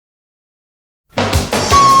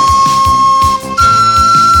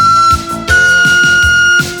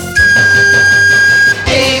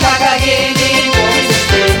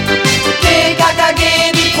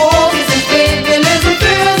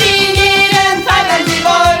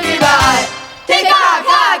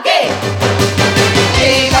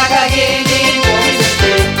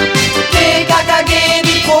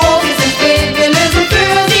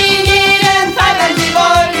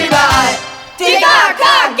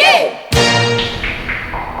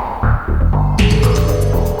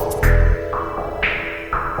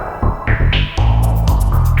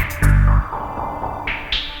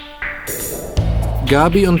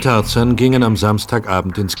Gabi und Tarzan gingen am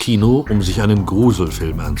Samstagabend ins Kino, um sich einen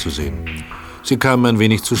Gruselfilm anzusehen. Sie kamen ein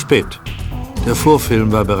wenig zu spät. Der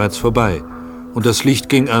Vorfilm war bereits vorbei und das Licht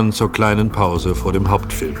ging an zur kleinen Pause vor dem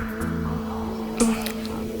Hauptfilm.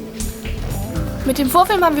 Mit dem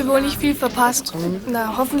Vorfilm haben wir wohl nicht viel verpasst.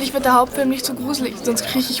 Na, hoffentlich wird der Hauptfilm nicht zu gruselig, sonst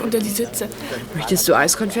krieche ich unter die Sitze. Möchtest du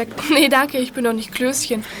Eiskonfekt? Nee, danke, ich bin doch nicht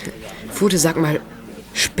Klößchen. Fute, sag mal,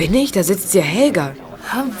 spinne ich? Da sitzt ja Helga.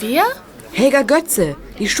 Wer? Helga Götze,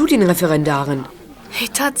 die Studienreferendarin. Hey,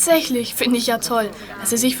 tatsächlich, finde ich ja toll,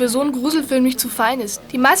 dass er sich für so einen Gruselfilm nicht zu fein ist.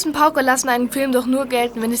 Die meisten Pauker lassen einen Film doch nur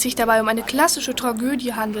gelten, wenn es sich dabei um eine klassische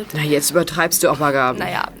Tragödie handelt. Na, jetzt übertreibst du aber, Gabi.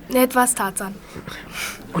 Naja, etwas Tarzan.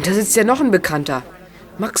 Und da sitzt ja noch ein Bekannter.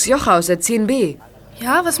 Max Jocher aus der 10b.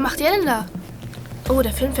 Ja, was macht der denn da? Oh,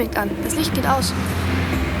 der Film fängt an. Das Licht geht aus.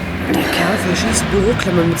 Der Kerl verschießt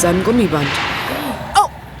Büroklammern mit seinem Gummiband. Oh!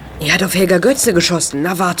 Er hat auf Helga Götze geschossen.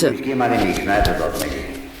 Na, warte. Ich geh mal in die Kneipe dort weg.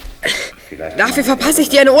 Dafür verpasse ich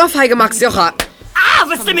dir eine Ohrfeige, Max Jocher. Ah,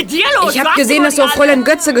 was ist denn mit dir los? Ich habe gesehen, dass du auf Fräulein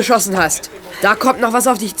Götze geschossen hast. Da kommt noch was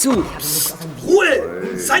auf dich zu.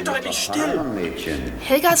 Ruhe! Seid doch endlich still!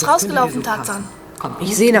 Helga ist rausgelaufen, Tarzan.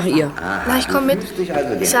 Ich sehe nach ihr. Na, ich komm mit.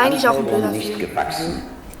 Ist ja eigentlich auch ein blöder Film.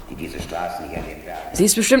 Sie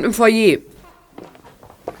ist bestimmt im Foyer.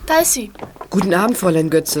 Da ist sie. Guten Abend,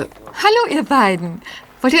 Fräulein Götze. Hallo, ihr beiden.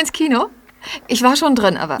 Wollt ihr ins Kino? Ich war schon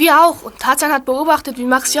drin, aber... Wir auch. Und Tarzan hat beobachtet, wie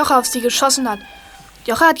Max Jocher auf sie geschossen hat.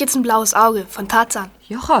 Jocher hat jetzt ein blaues Auge von Tarzan.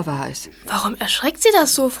 Jocher war es. Warum erschreckt Sie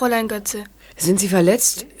das so, Fräulein Götze? Sind Sie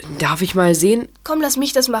verletzt? Darf ich mal sehen? Komm, lass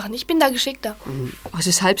mich das machen. Ich bin da geschickter. Oh, es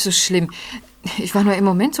ist halb so schlimm. Ich war nur im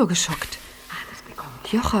Moment so geschockt.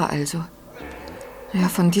 Jocher also. Ja,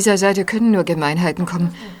 von dieser Seite können nur Gemeinheiten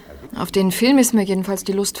kommen. Auf den Film ist mir jedenfalls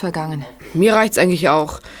die Lust vergangen. Mir reicht's eigentlich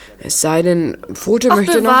auch. Es sei denn, Pfote Ach,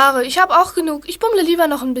 möchte noch... bewahre. Ich habe auch genug. Ich bummle lieber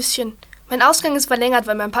noch ein bisschen. Mein Ausgang ist verlängert,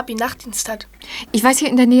 weil mein Papi Nachtdienst hat. Ich weiß hier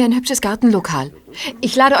in der Nähe ein hübsches Gartenlokal.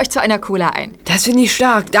 Ich lade euch zu einer Cola ein. Das finde ich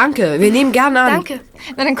stark, danke. Wir nehmen gern an. Danke.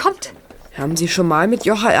 Na, dann kommt. Haben Sie schon mal mit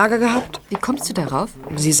Jocher Ärger gehabt? Wie kommst du darauf?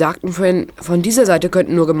 Sie sagten vorhin, von dieser Seite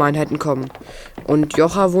könnten nur Gemeinheiten kommen. Und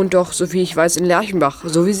Jocher wohnt doch, so wie ich weiß, in Lerchenbach,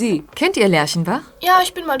 so wie Sie. Kennt ihr Lerchenbach? Ja,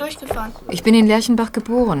 ich bin mal durchgefahren. Ich bin in Lerchenbach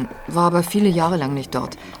geboren, war aber viele Jahre lang nicht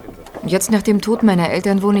dort. Und jetzt nach dem Tod meiner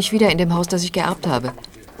Eltern wohne ich wieder in dem Haus, das ich geerbt habe.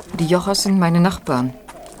 Die Jochers sind meine Nachbarn.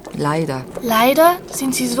 Leider. Leider?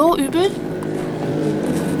 Sind Sie so übel?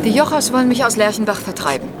 Die Jochers wollen mich aus Lerchenbach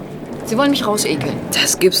vertreiben. Sie wollen mich rausekeln.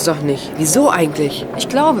 Das gibt's doch nicht. Wieso eigentlich? Ich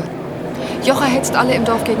glaube. Jocher hetzt alle im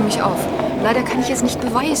Dorf gegen mich auf. Leider kann ich es nicht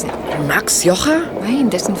beweisen. Max Jocher? Nein,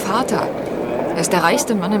 dessen Vater. Er ist der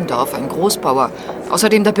reichste Mann im Dorf, ein Großbauer.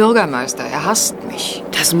 Außerdem der Bürgermeister. Er hasst mich.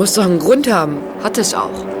 Das muss doch einen Grund haben. Hat es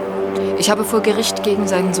auch. Ich habe vor Gericht gegen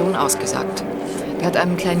seinen Sohn ausgesagt. Er hat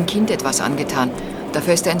einem kleinen Kind etwas angetan.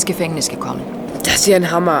 Dafür ist er ins Gefängnis gekommen. Das ist ja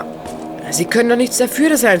ein Hammer. Sie können doch nichts dafür,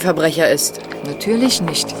 dass er ein Verbrecher ist. Natürlich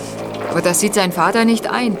nicht. Aber das sieht sein Vater nicht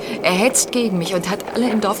ein. Er hetzt gegen mich und hat alle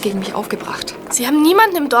im Dorf gegen mich aufgebracht. Sie haben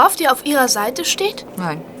niemanden im Dorf, der auf Ihrer Seite steht?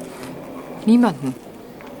 Nein, niemanden.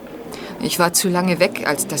 Ich war zu lange weg,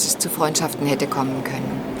 als dass es zu Freundschaften hätte kommen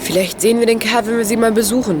können. Vielleicht sehen wir den Kerl, wenn wir Sie mal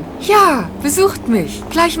besuchen. Ja, besucht mich.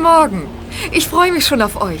 Gleich morgen. Ich freue mich schon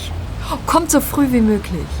auf euch. Kommt so früh wie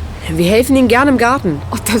möglich. Wir helfen Ihnen gern im Garten.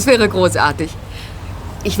 Oh, das wäre großartig.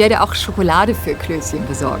 Ich werde auch Schokolade für Klößchen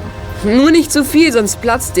besorgen. Nur nicht zu viel, sonst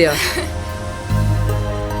platzt der.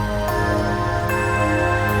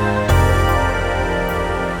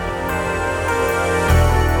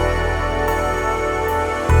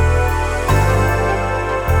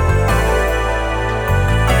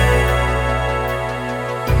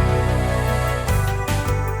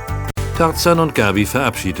 Tarzan und Gabi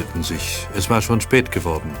verabschiedeten sich. Es war schon spät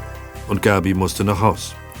geworden und Gabi musste nach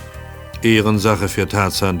Haus. Ehrensache für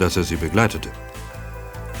Tarzan, dass er sie begleitete.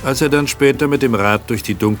 Als er dann später mit dem Rad durch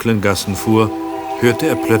die dunklen Gassen fuhr, hörte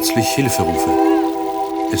er plötzlich Hilferufe.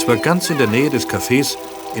 Es war ganz in der Nähe des Cafés,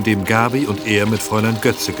 in dem Gabi und er mit Fräulein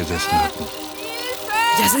Götze gesessen hatten.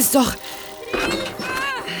 Das ist doch...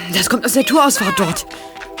 Das kommt aus der Torausfahrt dort.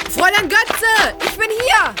 Fräulein Götze, ich bin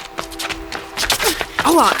hier!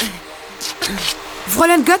 Aua!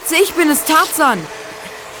 Fräulein Götze, ich bin es, Tarzan.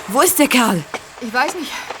 Wo ist der Kerl? Ich weiß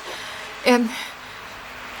nicht.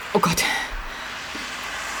 Oh Gott.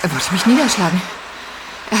 Er wollte mich niederschlagen.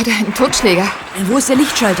 Er hatte einen Totschläger. Wo ist der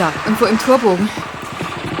Lichtschalter? Irgendwo im Torbogen.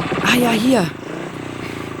 Ah ja, hier.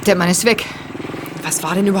 Der Mann ist weg. Was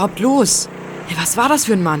war denn überhaupt los? Was war das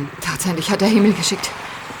für ein Mann? Tarzan, dich hat der Himmel geschickt.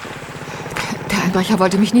 Der Einbrecher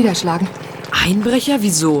wollte mich niederschlagen. Einbrecher?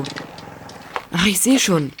 Wieso? Ach, ich sehe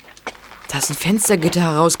schon. Da ist ein Fenstergitter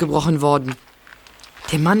herausgebrochen worden.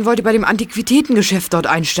 Der Mann wollte bei dem Antiquitätengeschäft dort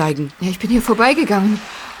einsteigen. Ja, ich bin hier vorbeigegangen.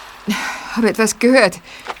 Habe etwas gehört.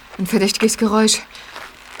 Ein verdächtiges Geräusch.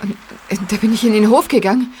 Und da bin ich in den Hof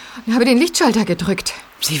gegangen und habe den Lichtschalter gedrückt.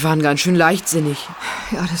 Sie waren ganz schön leichtsinnig.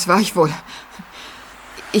 Ja, das war ich wohl.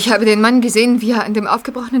 Ich habe den Mann gesehen, wie er an dem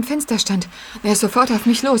aufgebrochenen Fenster stand. Er ist sofort auf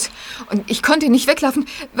mich los. Und ich konnte nicht weglaufen,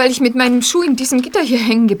 weil ich mit meinem Schuh in diesem Gitter hier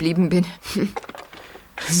hängen geblieben bin.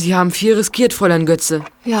 Sie haben viel riskiert, Fräulein Götze.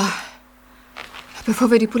 Ja.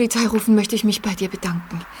 Bevor wir die Polizei rufen, möchte ich mich bei dir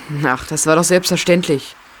bedanken. Ach, das war doch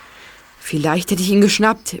selbstverständlich. Vielleicht hätte ich ihn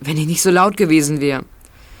geschnappt, wenn ich nicht so laut gewesen wäre.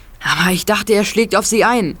 Aber ich dachte, er schlägt auf Sie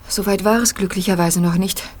ein. Soweit war es glücklicherweise noch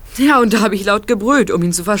nicht. Ja, und da habe ich laut gebrüllt, um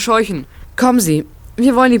ihn zu verscheuchen. Kommen Sie,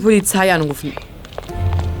 wir wollen die Polizei anrufen.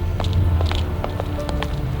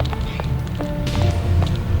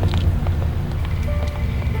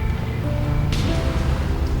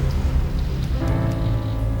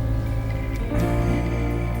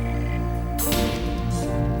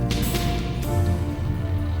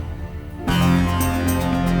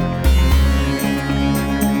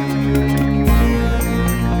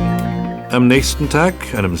 Am nächsten Tag,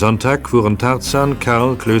 einem Sonntag, fuhren Tarzan,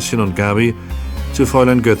 Karl, Klößchen und Gabi zu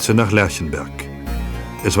Fräulein Götze nach Lerchenberg.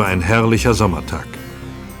 Es war ein herrlicher Sommertag.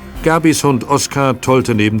 Gabis Hund Oskar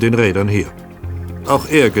tollte neben den Rädern her. Auch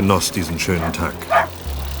er genoss diesen schönen Tag.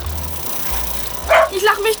 Ich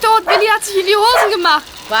lach mich tot. Willi hat sich in die Hosen gemacht.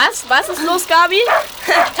 Was? Was ist los, Gabi?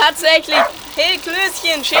 Tatsächlich. Hey,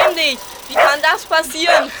 Klößchen, schäm dich. Wie kann das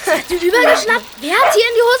passieren? Du übergeschnappt? Wer hat hier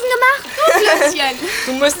in die Hosen gemacht? Du, Klößchen.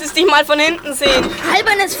 Du müsstest dich mal von hinten sehen.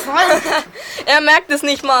 Albern ist voll. Er merkt es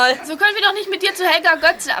nicht mal. So können wir doch nicht mit dir zu Helga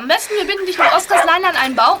Götze. Am besten wir binden dich mit Oskars Leine an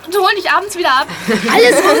einen Baum und holen dich abends wieder ab.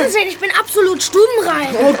 Alles Unsinn, ich bin absolut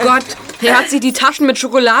stubenrein. Oh Gott, er hat sich die Taschen mit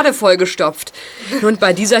Schokolade vollgestopft. Und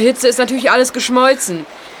bei dieser Hitze ist natürlich alles geschmolzen.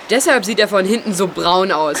 Deshalb sieht er von hinten so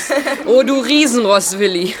braun aus. Oh, du Riesenross,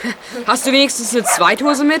 Willi. Hast du wenigstens eine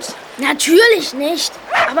Zweithose mit? Natürlich nicht.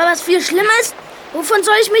 Aber was viel schlimmer ist, wovon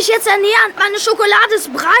soll ich mich jetzt ernähren? Meine Schokolade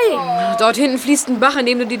ist Brei. Dort hinten fließt ein Bach, in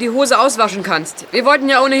dem du dir die Hose auswaschen kannst. Wir wollten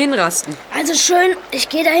ja ohnehin rasten. Also schön, ich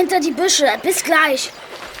gehe dahinter die Büsche. Bis gleich.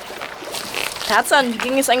 Tarzan, wie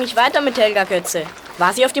ging es eigentlich weiter mit Helga Götze?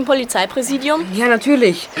 War sie auf dem Polizeipräsidium? Ja,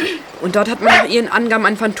 natürlich. Und dort hat man nach ihren Angaben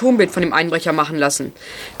ein Phantombild von dem Einbrecher machen lassen.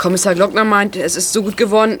 Kommissar Glockner meint, es ist so gut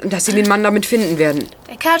geworden, dass sie den Mann damit finden werden.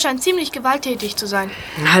 Der Kerl scheint ziemlich gewalttätig zu sein.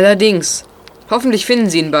 Allerdings. Hoffentlich finden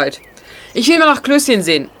sie ihn bald. Ich will mal nach Klößchen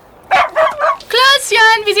sehen.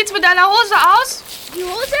 Klößchen, wie sieht's mit deiner Hose aus? Die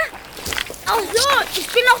Hose? Ach so, ich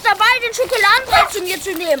bin noch dabei, den Schokoladenbrei zu mir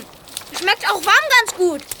zu nehmen. Schmeckt auch warm ganz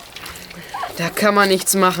gut. Da kann man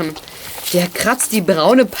nichts machen. Der kratzt die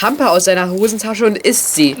braune Pampe aus seiner Hosentasche und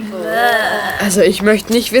isst sie. Also ich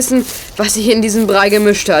möchte nicht wissen, was sich in diesem Brei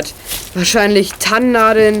gemischt hat. Wahrscheinlich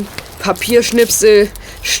Tannennadeln, Papierschnipsel,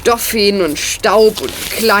 Stofffäden und Staub und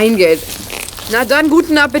Kleingeld. Na dann,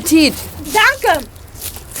 guten Appetit. Danke.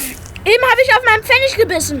 Eben habe ich auf meinen Pfennig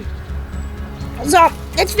gebissen. So,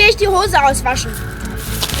 jetzt will ich die Hose auswaschen.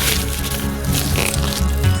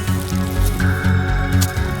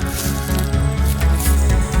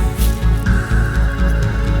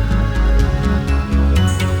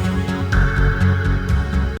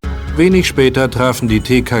 Wenig später trafen die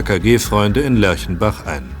TKKG-Freunde in Lerchenbach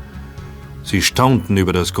ein. Sie staunten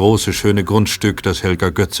über das große, schöne Grundstück, das Helga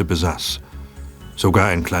Götze besaß. Sogar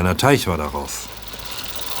ein kleiner Teich war darauf.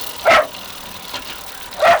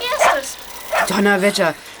 Erstes.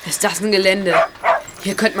 Donnerwetter, ist das ein Gelände.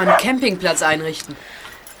 Hier könnte man einen Campingplatz einrichten.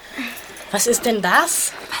 Was ist denn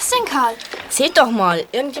das? Was denn, Karl? Seht doch mal,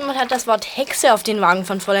 irgendjemand hat das Wort Hexe auf den Wagen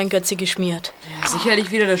von Fräulein Götze geschmiert. Ja,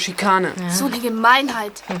 sicherlich wieder eine Schikane. So eine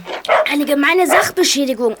Gemeinheit. Eine gemeine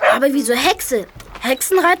Sachbeschädigung. Aber wieso Hexe?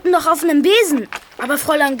 Hexen reiten doch auf einem Besen. Aber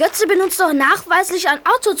Fräulein Götze benutzt doch nachweislich ein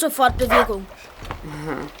Auto zur Fortbewegung.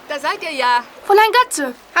 Da seid ihr ja. Fräulein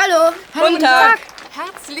Götze. Hallo. Guten Tag.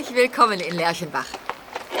 Herzlich willkommen in Lerchenbach.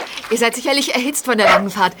 Ihr seid sicherlich erhitzt von der langen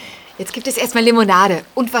Fahrt. Jetzt gibt es erstmal Limonade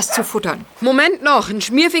und was zu futtern. Moment noch, ein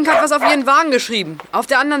Schmierfink hat was auf ihren Wagen geschrieben. Auf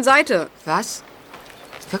der anderen Seite. Was?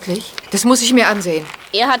 Wirklich? Das muss ich mir ansehen.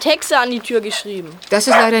 Er hat Hexe an die Tür geschrieben. Das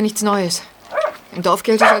ist leider nichts Neues. Im Dorf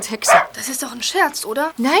gelte ich als Hexe. Das ist doch ein Scherz,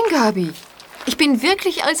 oder? Nein, Gabi. Ich bin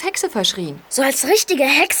wirklich als Hexe verschrien. So als richtige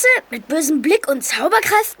Hexe? Mit bösem Blick und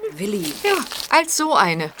Zauberkräften? Willi. Ja, als so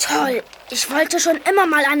eine. Toll. Ich wollte schon immer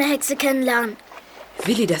mal eine Hexe kennenlernen.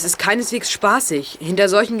 Willi, das ist keineswegs spaßig. Hinter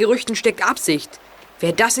solchen Gerüchten steckt Absicht.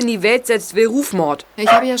 Wer das in die Welt setzt, will Rufmord. Ich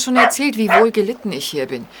habe ja schon erzählt, wie wohl gelitten ich hier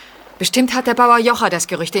bin. Bestimmt hat der Bauer Jocha das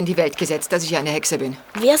Gerücht in die Welt gesetzt, dass ich eine Hexe bin.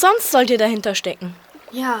 Wer sonst sollte dahinter stecken?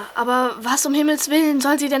 Ja, aber was um Himmels Willen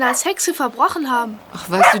soll sie denn als Hexe verbrochen haben? Ach,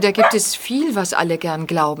 weißt du, da gibt es viel, was alle gern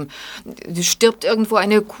glauben. Stirbt irgendwo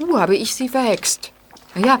eine Kuh, habe ich sie verhext.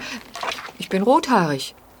 Ja, ich bin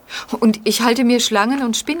rothaarig. Und ich halte mir Schlangen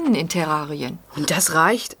und Spinnen in Terrarien. Und das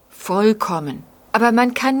reicht? Vollkommen. Aber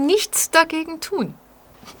man kann nichts dagegen tun.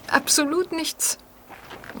 Absolut nichts.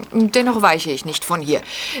 Dennoch weiche ich nicht von hier.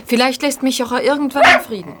 Vielleicht lässt mich Jocha irgendwann in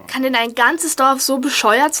Frieden. Kann denn ein ganzes Dorf so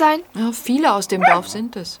bescheuert sein? Ja, viele aus dem Dorf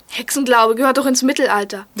sind es. Hexenglaube gehört doch ins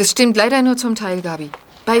Mittelalter. Das stimmt leider nur zum Teil, Gabi.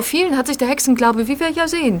 Bei vielen hat sich der Hexenglaube, wie wir ja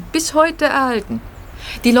sehen, bis heute erhalten.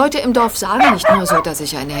 Die Leute im Dorf sagen nicht nur so, dass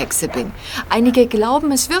ich eine Hexe bin. Einige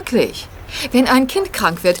glauben es wirklich. Wenn ein Kind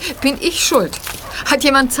krank wird, bin ich schuld. Hat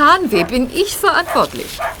jemand Zahnweh, bin ich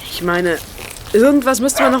verantwortlich. Ich meine, irgendwas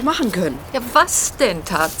müsste man noch machen können. Ja, was denn,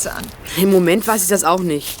 Tarzan? Im Moment weiß ich das auch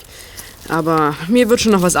nicht. Aber mir wird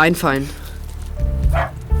schon noch was einfallen.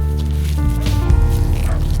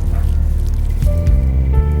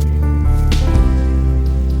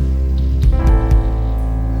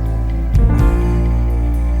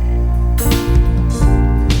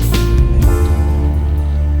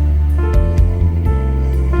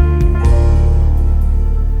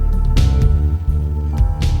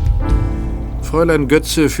 Fräulein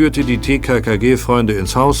Götze führte die TKKG-Freunde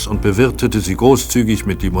ins Haus und bewirtete sie großzügig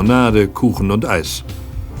mit Limonade, Kuchen und Eis.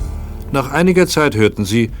 Nach einiger Zeit hörten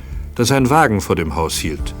sie, dass ein Wagen vor dem Haus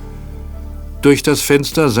hielt. Durch das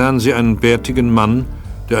Fenster sahen sie einen bärtigen Mann,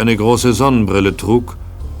 der eine große Sonnenbrille trug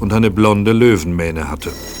und eine blonde Löwenmähne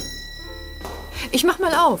hatte. Ich mach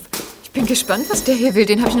mal auf. Ich bin gespannt, was der hier will.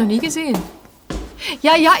 Den habe ich noch nie gesehen.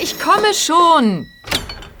 Ja, ich komme schon.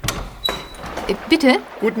 Bitte?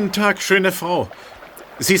 Guten Tag, schöne Frau.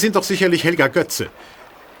 Sie sind doch sicherlich Helga Götze.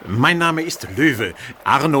 Mein Name ist Löwe,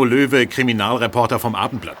 Arno Löwe, Kriminalreporter vom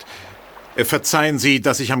Abendblatt. Verzeihen Sie,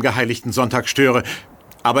 dass ich am geheiligten Sonntag störe,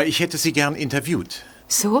 aber ich hätte Sie gern interviewt.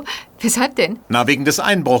 So? Weshalb denn? Na, wegen des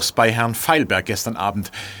Einbruchs bei Herrn Feilberg gestern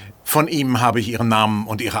Abend. Von ihm habe ich Ihren Namen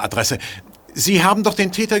und Ihre Adresse. Sie haben doch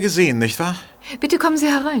den Täter gesehen, nicht wahr? Bitte kommen Sie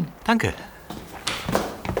herein. Danke.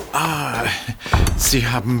 Ah, Sie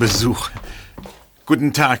haben Besuch.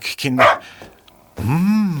 Guten Tag, Kinder.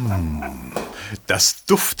 Das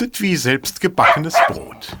duftet wie selbstgebackenes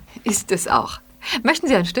Brot. Ist es auch. Möchten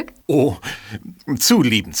Sie ein Stück? Oh, zu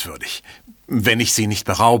liebenswürdig. Wenn ich Sie nicht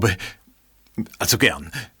beraube. Also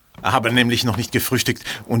gern. Habe nämlich noch nicht gefrühstückt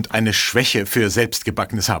und eine Schwäche für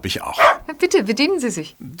Selbstgebackenes habe ich auch. Bitte, bedienen Sie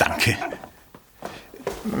sich. Danke.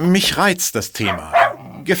 Mich reizt das Thema.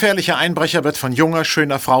 Gefährlicher Einbrecher wird von junger,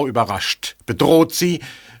 schöner Frau überrascht, bedroht sie,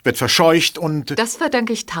 wird verscheucht und... Das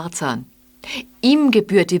verdanke ich Tarzan. Ihm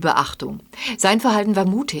gebührt die Beachtung. Sein Verhalten war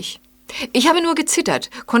mutig. Ich habe nur gezittert,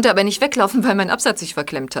 konnte aber nicht weglaufen, weil mein Absatz sich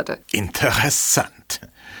verklemmt hatte. Interessant.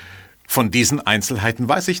 Von diesen Einzelheiten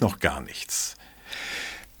weiß ich noch gar nichts.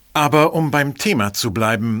 Aber um beim Thema zu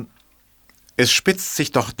bleiben, es spitzt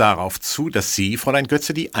sich doch darauf zu, dass Sie, Fräulein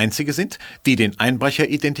Götze, die Einzige sind, die den Einbrecher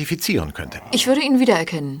identifizieren könnte. Ich würde ihn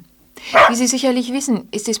wiedererkennen. Wie Sie sicherlich wissen,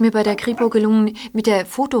 ist es mir bei der Kripo gelungen, mit der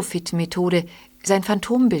Photofit-Methode sein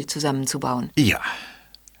Phantombild zusammenzubauen. Ja.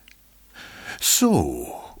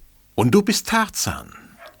 So. Und du bist Tarzan.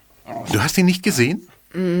 Du hast ihn nicht gesehen?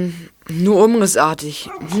 Nur umrissartig.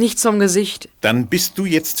 Nichts vom Gesicht. Dann bist du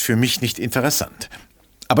jetzt für mich nicht interessant.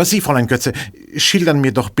 Aber Sie, Fräulein Götze, schildern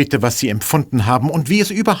mir doch bitte, was Sie empfunden haben und wie es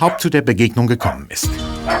überhaupt zu der Begegnung gekommen ist.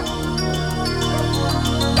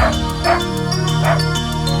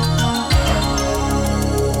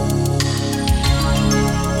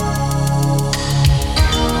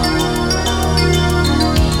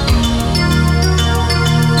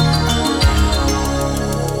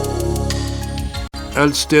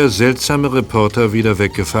 Als der seltsame Reporter wieder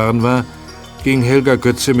weggefahren war, ging Helga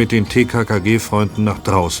Götze mit den TKKG-Freunden nach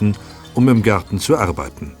draußen, um im Garten zu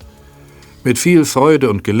arbeiten. Mit viel Freude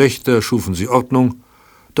und Gelächter schufen sie Ordnung,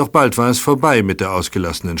 doch bald war es vorbei mit der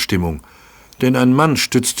ausgelassenen Stimmung, denn ein Mann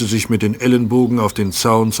stützte sich mit den Ellenbogen auf den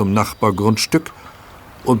Zaun zum Nachbargrundstück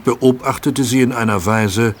und beobachtete sie in einer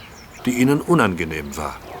Weise, die ihnen unangenehm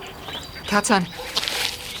war. Tarzan,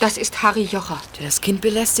 das ist Harry Jocha. Der das Kind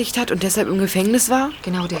belästigt hat und deshalb im Gefängnis war?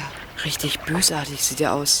 Genau der. Richtig bösartig sieht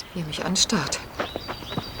er aus. Wie er mich anstarrt.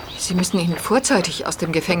 Sie müssen ihn vorzeitig aus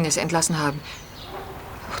dem Gefängnis entlassen haben.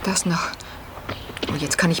 Auch das noch. Oh,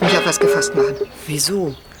 jetzt kann ich mich auf was gefasst machen.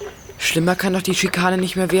 Wieso? Schlimmer kann doch die Schikane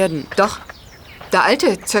nicht mehr werden. Doch. Der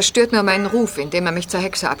Alte zerstört nur meinen Ruf, indem er mich zur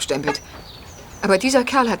Hexe abstempelt. Aber dieser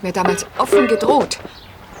Kerl hat mir damals offen gedroht.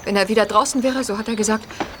 Wenn er wieder draußen wäre, so hat er gesagt,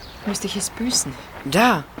 müsste ich es büßen.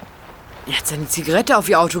 Da. Er hat seine Zigarette auf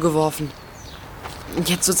ihr Auto geworfen.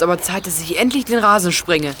 Jetzt wird's aber Zeit, dass ich endlich den Rasen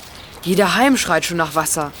springe. Jeder Heim schreit schon nach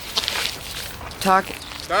Wasser. Tag.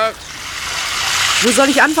 Tag. Wo soll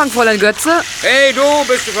ich anfangen, Fräulein Götze? Hey du,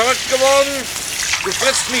 bist du verrückt geworden? Du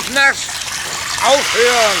frisst mich nass.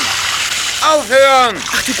 Aufhören! Aufhören!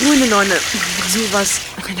 Ach du grüne Nonne. Sowas.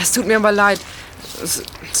 Das tut mir aber leid.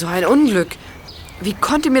 So ein Unglück. Wie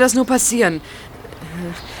konnte mir das nur passieren?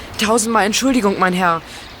 1000-mal Entschuldigung, mein Herr.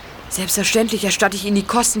 Selbstverständlich erstatte ich Ihnen die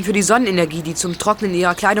Kosten für die Sonnenenergie, die zum Trocknen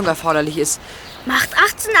Ihrer Kleidung erforderlich ist. Macht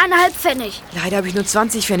 18,5 Pfennig. Leider habe ich nur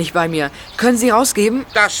 20 Pfennig bei mir. Können Sie rausgeben?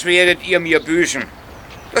 Das werdet ihr mir büßen.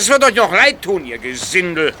 Das wird euch noch leid tun, ihr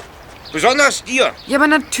Gesindel. Besonders dir. Ja, aber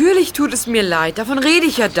natürlich tut es mir leid. Davon rede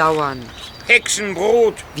ich ja dauernd.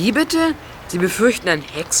 Hexenbrot. Wie bitte? Sie befürchten einen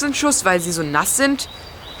Hexenschuss, weil Sie so nass sind?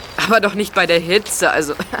 Aber doch nicht bei der Hitze,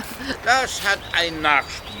 also... Das hat ein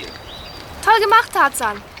Nachspiel. Toll gemacht,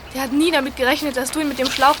 Tarzan. Wir hatten nie damit gerechnet, dass du ihn mit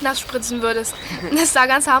dem Schlauch nass spritzen würdest. Das sah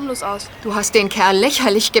ganz harmlos aus. Du hast den Kerl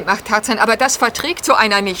lächerlich gemacht, Tarzan, aber das verträgt so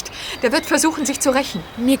einer nicht. Der wird versuchen, sich zu rächen.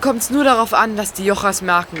 Mir kommt's nur darauf an, dass die Jochas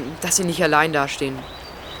merken, dass sie nicht allein dastehen.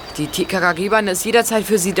 Die TKKG-Bande ist jederzeit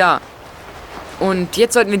für sie da. Und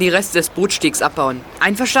jetzt sollten wir die Reste des Bootstegs abbauen.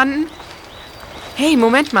 Einverstanden? Hey,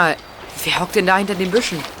 Moment mal. Wer hockt denn da hinter den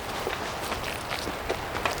Büschen?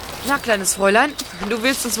 Na, kleines Fräulein, du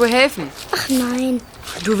willst uns wohl helfen. Ach nein,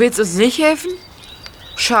 Du willst uns nicht helfen?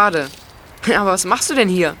 Schade. Aber was machst du denn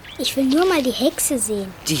hier? ich will nur mal die Hexe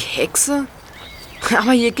sehen. Die Hexe?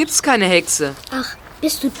 Aber hier gibt's keine Hexe. Ach,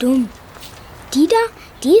 bist du dumm. Die da,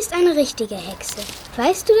 die ist eine richtige Hexe.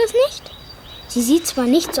 Weißt du das nicht? Sie sieht zwar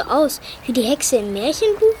nicht so aus wie die Hexe im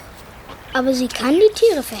Märchenbuch, aber sie kann die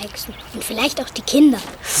Tiere verhexen und vielleicht auch die Kinder.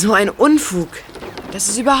 So ein Unfug. Das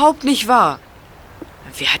ist überhaupt nicht wahr.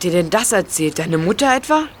 Wer hat dir denn das erzählt? Deine Mutter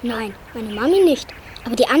etwa? Nein, meine Mami nicht,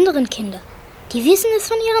 aber die anderen Kinder, die wissen es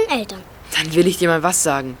von ihren Eltern. Dann will ich dir mal was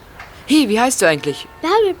sagen. Hey, wie heißt du eigentlich?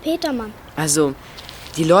 Bärbel Petermann. Also,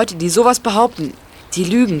 die Leute, die sowas behaupten, die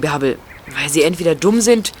lügen, Bärbel, weil sie entweder dumm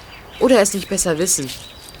sind oder es nicht besser wissen.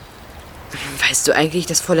 Weißt du eigentlich,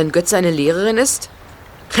 dass Fräulein Götze eine Lehrerin ist?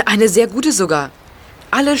 Eine sehr gute sogar.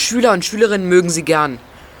 Alle Schüler und Schülerinnen mögen sie gern.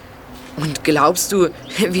 Und glaubst du,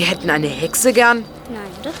 wir hätten eine Hexe gern?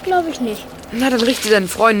 Nein, das glaube ich nicht. Na, dann richte deinen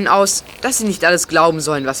Freunden aus, dass sie nicht alles glauben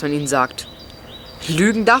sollen, was man ihnen sagt.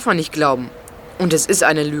 Lügen darf man nicht glauben. Und es ist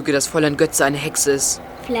eine Lüge, dass Fräulein Götze eine Hexe ist.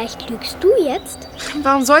 Vielleicht lügst du jetzt,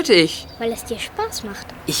 Warum sollte ich? weil es dir Spaß macht.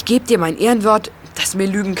 Ich gebe dir mein Ehrenwort, dass mir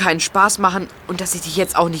Lügen keinen Spaß machen und dass ich dich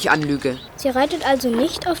jetzt auch nicht anlüge. Sie reitet also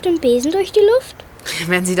nicht auf dem Besen durch die Luft?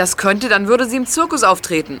 Wenn sie das könnte, dann würde sie im Zirkus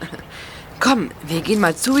auftreten. Komm, wir gehen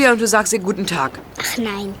mal zu ihr und du sagst ihr guten Tag. Ach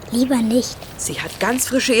nein, lieber nicht. Sie hat ganz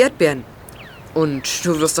frische Erdbeeren. Und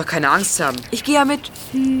du wirst doch keine Angst haben. Ich gehe ja mit.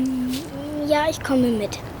 Ja, ich komme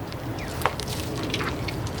mit.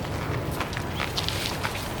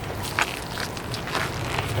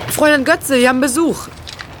 Fräulein Götze, wir haben Besuch.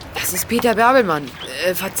 Das ist Peter Bärbelmann.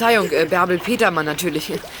 Verzeihung, Bärbel Petermann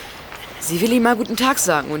natürlich. Sie will ihm mal guten Tag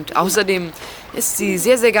sagen und außerdem isst sie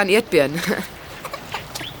sehr, sehr gern Erdbeeren.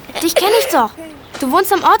 Dich kenne ich doch. Du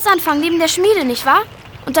wohnst am Ortsanfang neben der Schmiede, nicht wahr?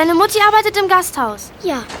 Und deine Mutti arbeitet im Gasthaus.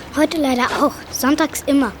 Ja, heute leider auch. Sonntags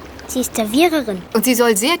immer. Sie ist Serviererin. Und sie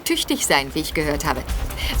soll sehr tüchtig sein, wie ich gehört habe.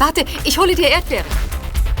 Warte, ich hole dir Erdbeeren.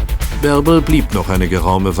 Bärbel blieb noch eine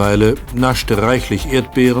geraume Weile, naschte reichlich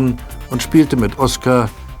Erdbeeren und spielte mit Oskar,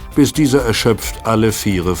 bis dieser erschöpft alle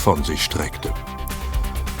Viere von sich streckte.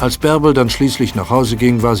 Als Bärbel dann schließlich nach Hause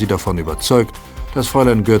ging, war sie davon überzeugt, dass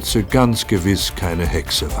Fräulein Götze ganz gewiss keine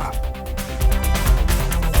Hexe war.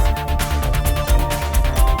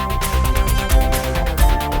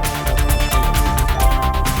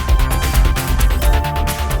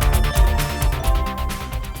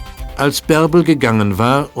 Als Bärbel gegangen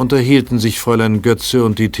war, unterhielten sich Fräulein Götze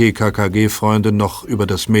und die TKKG-Freunde noch über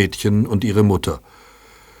das Mädchen und ihre Mutter.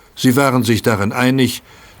 Sie waren sich darin einig,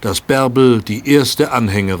 dass Bärbel die erste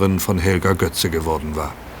Anhängerin von Helga Götze geworden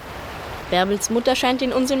war. Bärbels Mutter scheint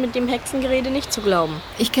den Unsinn mit dem Hexengerede nicht zu glauben.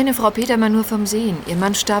 Ich kenne Frau Petermann nur vom Sehen. Ihr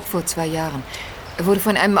Mann starb vor 2 Jahren. Er wurde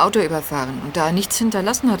von einem Auto überfahren. Und da er nichts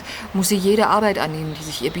hinterlassen hat, muss sie jede Arbeit annehmen, die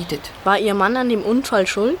sich ihr bietet. War ihr Mann an dem Unfall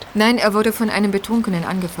schuld? Nein, er wurde von einem Betrunkenen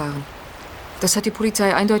angefahren. Das hat die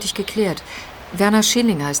Polizei eindeutig geklärt. Werner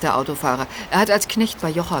Schilling heißt der Autofahrer. Er hat als Knecht bei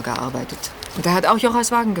Jocha gearbeitet. Und er hat auch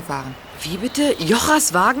Jochas Wagen gefahren. Wie bitte?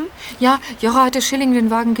 Jochas Wagen? Ja, Jocha hatte Schilling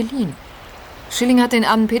den Wagen geliehen. Schilling hat den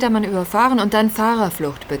armen Petermann überfahren und dann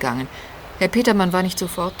Fahrerflucht begangen. Herr Petermann war nicht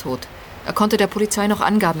sofort tot. Er konnte der Polizei noch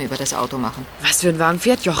Angaben über das Auto machen. Was für ein Wagen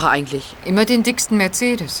fährt Jocha eigentlich? Immer den dicksten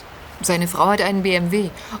Mercedes. Seine Frau hat einen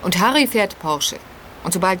BMW. Und Harry fährt Porsche.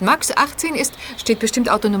 Und sobald Max 18 ist, steht bestimmt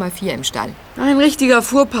Auto Nummer 4 im Stall. Ein richtiger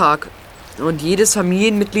Fuhrpark. Und jedes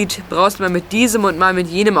Familienmitglied braust mal mit diesem und mal mit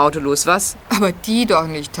jenem Auto los, was? Aber die doch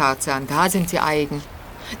nicht, Tarzan. Da sind sie eigen.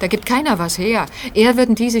 Da gibt keiner was her. Eher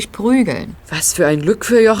würden die sich prügeln. Was für ein Glück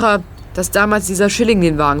für Jocha, dass damals dieser Schilling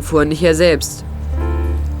den Wagen fuhr, nicht er selbst.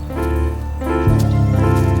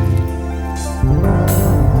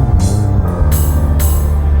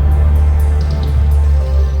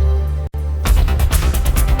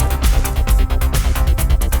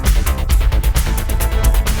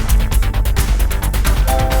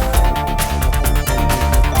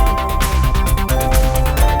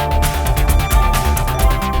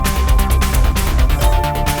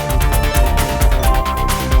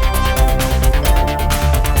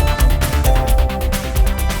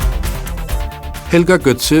 Helga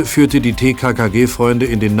Götze führte die TKKG-Freunde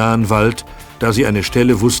in den nahen Wald, da sie eine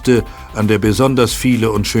Stelle wusste, an der besonders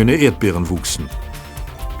viele und schöne Erdbeeren wuchsen.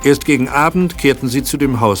 Erst gegen Abend kehrten sie zu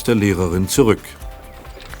dem Haus der Lehrerin zurück.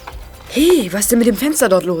 Hey, was ist denn mit dem Fenster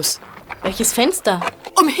dort los? Welches Fenster?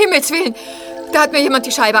 Um Himmels Willen! Da hat mir jemand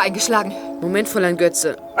die Scheibe eingeschlagen. Moment, Fräulein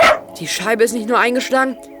Götze. Die Scheibe ist nicht nur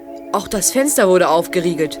eingeschlagen, auch das Fenster wurde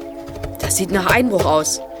aufgeriegelt. Das sieht nach Einbruch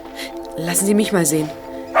aus. Lassen Sie mich mal sehen.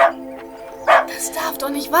 Das darf doch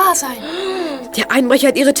nicht wahr sein. Der Einbrecher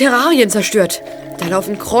hat ihre Terrarien zerstört. Da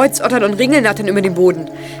laufen Kreuzottern und Ringelnattern über den Boden.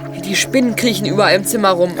 Die Spinnen kriechen überall im Zimmer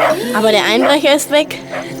rum. Aber der Einbrecher ist weg.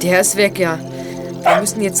 Der ist weg, ja. Wir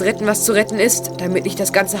müssen jetzt retten, was zu retten ist, damit nicht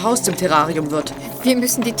das ganze Haus zum Terrarium wird. Wir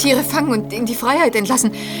müssen die Tiere fangen und in die Freiheit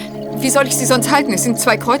entlassen. Wie soll ich sie sonst halten? Es sind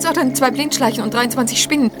 2 Kreuzottern, 2 Blindschleichen und 23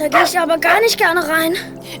 Spinnen. Da gehe ich aber gar nicht gerne rein.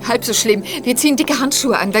 Halb so schlimm. Wir ziehen dicke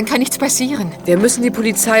Handschuhe an, dann kann nichts passieren. Wir müssen die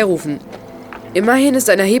Polizei rufen. Immerhin ist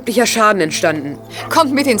ein erheblicher Schaden entstanden.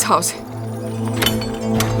 Kommt mit ins Haus.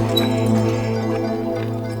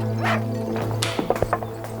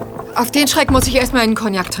 Auf den Schreck muss ich erstmal einen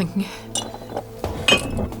Cognac trinken.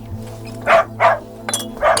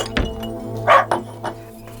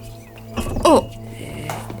 Oh.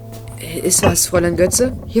 Ist was, Fräulein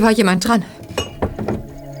Götze? Hier war jemand dran.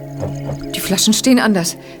 Die Flaschen stehen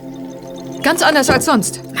anders. Ganz anders als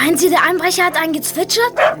sonst. Meinen Sie, der Einbrecher hat einen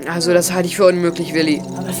gezwitschert? Also, das halte ich für unmöglich, Willi.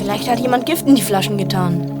 Aber vielleicht hat jemand Gift in die Flaschen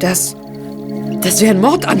getan. Das wäre ein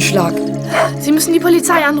Mordanschlag. Sie müssen die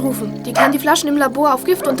Polizei anrufen. Die kann die Flaschen im Labor auf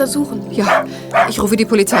Gift untersuchen. Ja, ich rufe die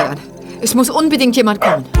Polizei an. Es muss unbedingt jemand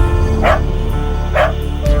kommen.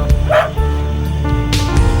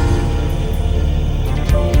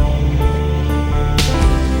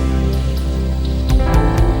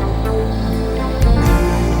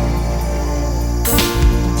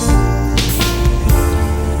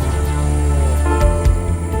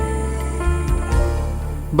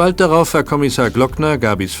 Bald darauf war Kommissar Glockner,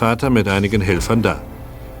 Gabis Vater, mit einigen Helfern da.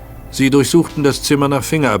 Sie durchsuchten das Zimmer nach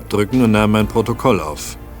Fingerabdrücken und nahmen ein Protokoll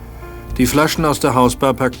auf. Die Flaschen aus der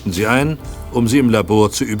Hausbar packten sie ein, um sie im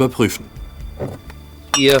Labor zu überprüfen.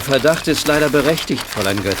 Ihr Verdacht ist leider berechtigt,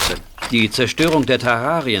 Fräulein Götze. Die Zerstörung der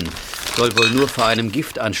Terrarien soll wohl nur vor einem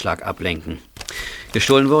Giftanschlag ablenken.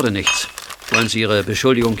 Gestohlen wurde nichts. Wollen Sie Ihre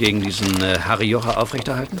Beschuldigung gegen diesen Harry Jocha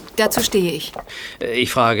aufrechterhalten? Dazu stehe ich.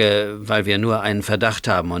 Ich frage, weil wir nur einen Verdacht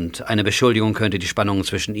haben und eine Beschuldigung könnte die Spannungen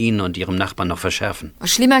zwischen Ihnen und Ihrem Nachbarn noch verschärfen.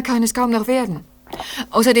 Schlimmer kann es kaum noch werden.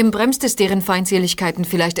 Außerdem bremst es deren Feindseligkeiten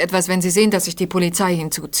vielleicht etwas, wenn sie sehen, dass ich die Polizei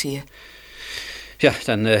hinzuziehe. Ja,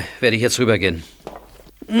 dann werde ich jetzt rübergehen.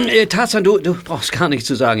 Tarzan, du brauchst gar nichts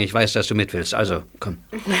zu sagen. Ich weiß, dass du mit willst. Also, komm.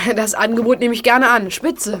 Das Angebot nehme ich gerne an.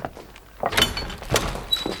 Spitze.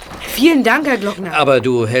 Vielen Dank, Herr Glockner. Aber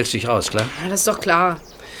du hältst dich raus, klar? Ja, das ist doch klar.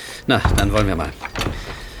 Na, dann wollen wir mal.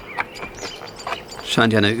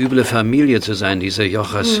 Scheint ja eine üble Familie zu sein, diese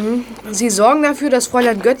Jochers. Mhm. Sie sorgen dafür, dass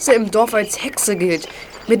Fräulein Götze im Dorf als Hexe gilt.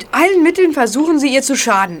 Mit allen Mitteln versuchen sie, ihr zu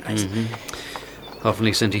schaden. Also. Mhm.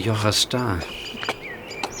 Hoffentlich sind die Jochers da.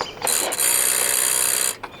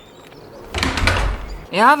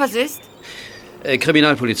 Ja, was ist?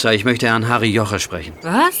 Kriminalpolizei, ich möchte Herrn Harry Jocher sprechen.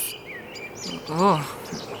 Was? Oh.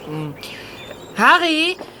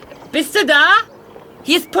 Harry, bist du da?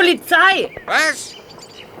 Hier ist Polizei. Was?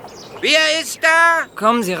 Wer ist da?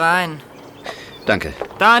 Kommen Sie rein. Danke.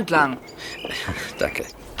 Da entlang. Danke.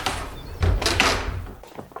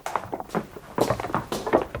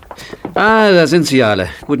 Ah, da sind Sie alle.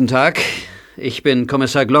 Guten Tag. Ich bin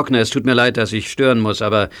Kommissar Glockner. Es tut mir leid, dass ich stören muss,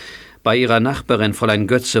 aber bei Ihrer Nachbarin, Fräulein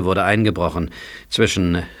Götze, wurde eingebrochen.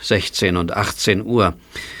 Zwischen 16 und 18 Uhr.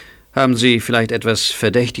 Haben Sie vielleicht etwas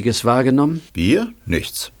Verdächtiges wahrgenommen? Wir?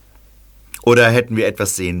 Nichts. Oder hätten wir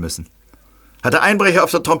etwas sehen müssen? Hat der Einbrecher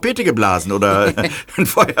auf der Trompete geblasen oder ein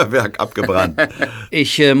Feuerwerk abgebrannt?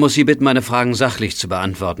 Ich muss Sie bitten, meine Fragen sachlich zu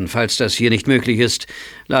beantworten. Falls das hier nicht möglich ist,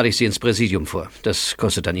 lade ich Sie ins Präsidium vor. Das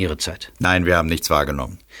kostet dann Ihre Zeit. Nein, wir haben nichts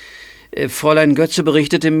wahrgenommen. Fräulein Götze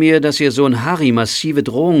berichtete mir, dass Ihr Sohn Harry massive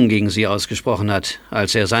Drohungen gegen Sie ausgesprochen hat,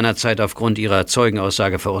 als er seinerzeit aufgrund Ihrer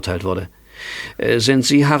Zeugenaussage verurteilt wurde. Sind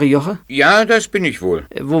Sie Harry Joche? Ja, das bin ich wohl.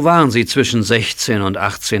 Wo waren Sie zwischen 16 und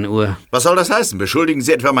 18 Uhr? Was soll das heißen? Beschuldigen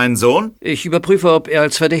Sie etwa meinen Sohn? Ich überprüfe, ob er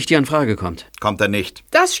als Verdächtiger in Frage kommt. Kommt er nicht.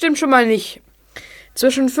 Das stimmt schon mal nicht.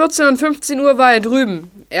 Zwischen 14 und 15 Uhr war er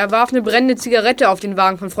drüben. Er warf eine brennende Zigarette auf den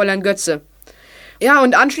Wagen von Fräulein Götze. Ja,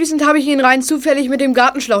 und anschließend habe ich ihn rein zufällig mit dem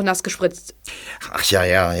Gartenschlauch nass gespritzt. Ach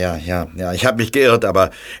ja, ich habe mich geirrt,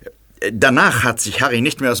 aber danach hat sich Harry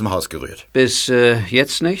nicht mehr aus dem Haus gerührt. Bis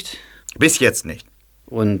jetzt nicht? Bis jetzt nicht.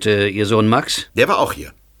 Und Ihr Sohn Max? Der war auch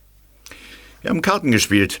hier. Wir haben Karten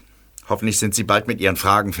gespielt. Hoffentlich sind Sie bald mit Ihren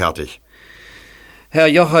Fragen fertig. Herr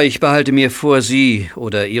Jocher, ich behalte mir vor, Sie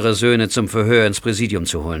oder Ihre Söhne zum Verhör ins Präsidium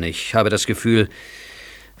zu holen. Ich habe das Gefühl,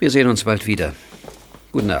 wir sehen uns bald wieder.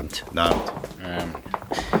 Guten Abend. Guten Abend.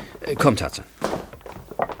 Komm, Tarzan.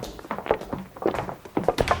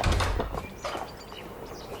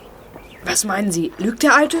 Was meinen Sie? Lügt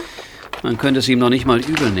der Alte? Man könnte es ihm noch nicht mal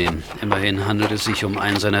übel nehmen. Immerhin handelt es sich um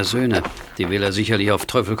einen seiner Söhne. Die will er sicherlich auf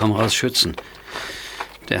Teufel komm raus schützen.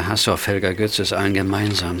 Der Hass auf Helga Götze ist allen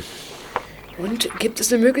gemeinsam. Und gibt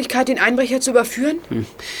es eine Möglichkeit, den Einbrecher zu überführen?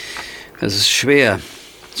 Das ist schwer.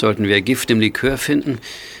 Sollten wir Gift im Likör finden,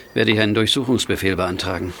 werde ich einen Durchsuchungsbefehl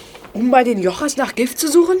beantragen. Um bei den Jochers nach Gift zu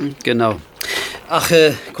suchen? Genau. Ach,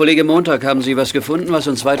 Kollege Montag, haben Sie was gefunden, was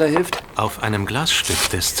uns weiterhilft? Auf einem Glasstück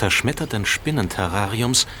des zerschmetterten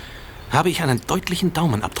Spinnenterrariums habe ich einen deutlichen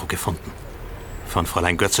Daumenabdruck gefunden. Von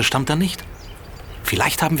Fräulein Götze stammt er nicht.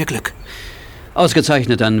 Vielleicht haben wir Glück.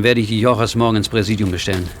 Ausgezeichnet, dann werde ich die Jochers morgen ins Präsidium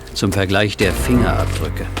bestellen. Zum Vergleich der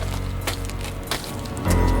Fingerabdrücke.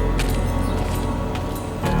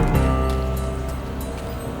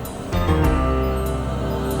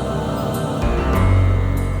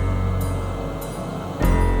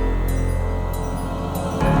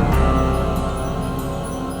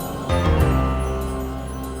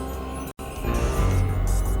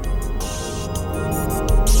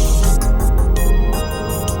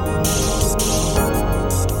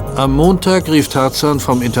 Am Montag rief Tarzan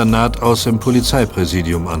vom Internat aus im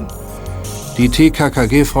Polizeipräsidium an. Die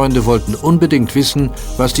TKKG-Freunde wollten unbedingt wissen,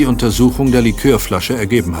 was die Untersuchung der Likörflasche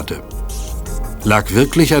ergeben hatte. Lag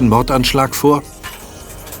wirklich ein Mordanschlag vor?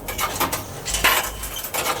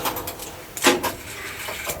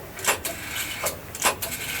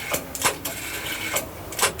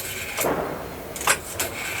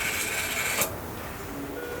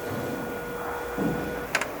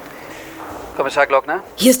 Kommissar Glockner?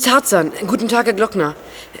 Hier ist Tarzan. Guten Tag, Herr Glockner.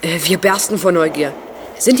 Wir bersten vor Neugier.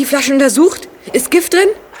 Sind die Flaschen untersucht? Ist Gift drin?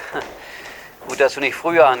 Gut, dass du nicht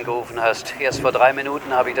früher angerufen hast. Erst vor 3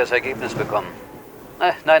 Minuten habe ich das Ergebnis bekommen.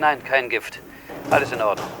 Nein, kein Gift. Alles in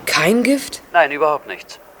Ordnung. Kein Gift? Nein, überhaupt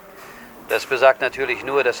nichts. Das besagt natürlich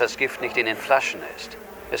nur, dass das Gift nicht in den Flaschen ist.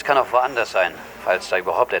 Es kann auch woanders sein, falls da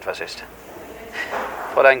überhaupt etwas ist.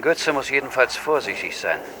 Fräulein Götze muss jedenfalls vorsichtig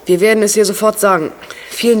sein. Wir werden es ihr sofort sagen.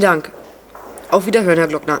 Vielen Dank. Auf Wiederhören, Herr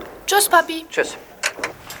Glockner. Tschüss, Papi. Tschüss.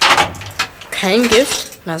 Kein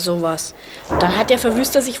Gift? Na sowas. Dann hat der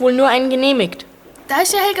Verwüster sich wohl nur einen genehmigt. Da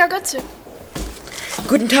ist ja Helga Götze.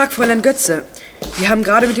 Guten Tag, Fräulein Götze. Wir haben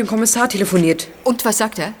gerade mit dem Kommissar telefoniert. Und was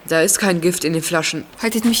sagt er? Da ist kein Gift in den Flaschen.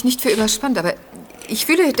 Haltet mich nicht für überspannt, aber ich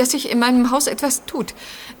fühle, dass sich in meinem Haus etwas tut.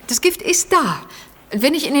 Das Gift ist da.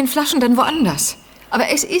 Wenn nicht in den Flaschen, dann woanders. Aber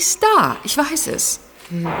es ist da. Ich weiß es.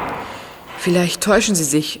 Vielleicht täuschen Sie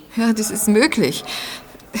sich. Ja, das ist möglich.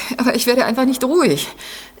 Aber ich werde einfach nicht ruhig.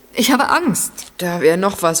 Ich habe Angst. Da wäre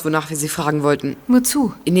noch was, wonach wir Sie fragen wollten.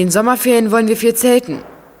 Wozu? In den Sommerferien wollen wir 4 zelten.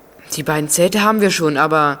 Die 2 Zelte haben wir schon,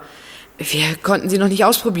 aber wir konnten sie noch nicht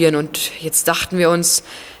ausprobieren. Und jetzt dachten wir uns,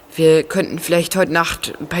 wir könnten vielleicht heute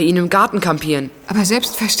Nacht bei Ihnen im Garten campieren. Aber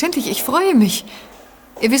selbstverständlich, ich freue mich.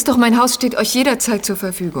 Ihr wisst doch, mein Haus steht euch jederzeit zur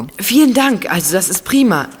Verfügung. Vielen Dank, also das ist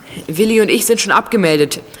prima. Willi und ich sind schon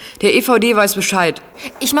abgemeldet. Der EVD weiß Bescheid.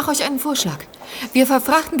 Ich mache euch einen Vorschlag. Wir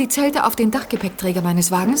verfrachten die Zelte auf den Dachgepäckträger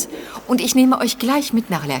meines Wagens und ich nehme euch gleich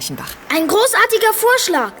mit nach Lerchenbach. Ein großartiger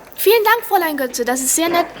Vorschlag. Vielen Dank, Fräulein Götze, das ist sehr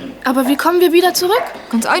nett. Aber wie kommen wir wieder zurück?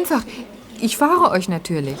 Ganz einfach. Ich fahre euch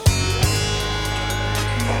natürlich.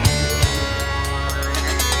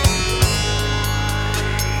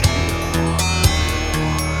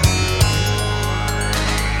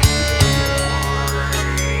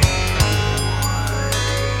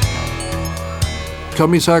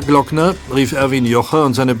 Kommissar Glockner rief Erwin Jocher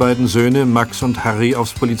und seine beiden Söhne Max und Harry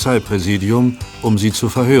aufs Polizeipräsidium, um sie zu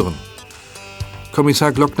verhören.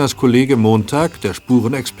 Kommissar Glockners Kollege Montag, der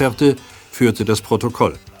Spurenexperte, führte das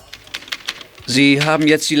Protokoll. Sie haben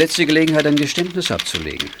jetzt die letzte Gelegenheit, ein Geständnis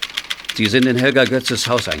abzulegen. Sie sind in Helga Götzes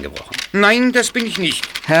Haus eingebrochen. Nein, das bin ich nicht.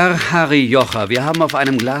 Herr Harry Jocher, wir haben auf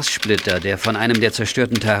einem Glassplitter, der von einem der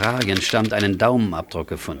zerstörten Terrarien stammt, einen Daumenabdruck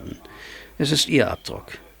gefunden. Es ist Ihr Abdruck.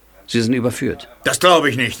 Sie sind überführt. Das glaube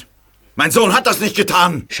ich nicht. Mein Sohn hat das nicht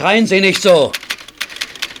getan. Schreien Sie nicht so!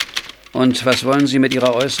 Und was wollen Sie mit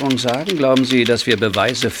Ihrer Äußerung sagen? Glauben Sie, dass wir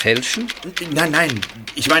Beweise fälschen? Nein.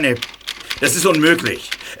 Ich meine, das ist unmöglich.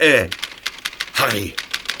 Harry.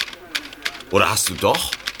 Oder hast du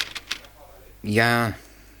doch? Ja,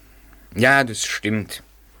 das stimmt.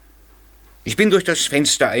 Ich bin durch das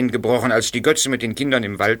Fenster eingebrochen, als die Götze mit den Kindern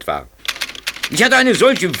im Wald war. Ich hatte eine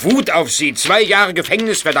solche Wut auf sie. 2 Jahre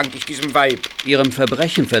Gefängnis verdanke ich diesem Weib. Ihrem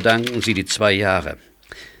Verbrechen verdanken Sie die 2 Jahre.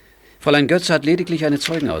 Fräulein Götze hat lediglich eine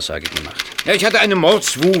Zeugenaussage gemacht. Ja, ich hatte eine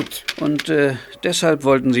Mordswut. Und deshalb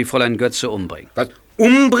wollten Sie Fräulein Götze umbringen. Was?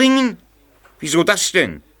 Umbringen? Wieso das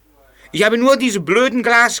denn? Ich habe nur diese blöden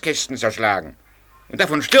Glaskästen zerschlagen. Und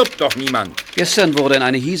davon stirbt doch niemand. Gestern wurde in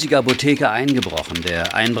eine hiesige Apotheke eingebrochen.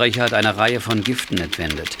 Der Einbrecher hat eine Reihe von Giften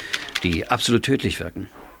entwendet, die absolut tödlich wirken.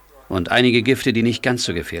 Und einige Gifte, die nicht ganz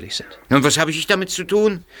so gefährlich sind. Und was habe ich damit zu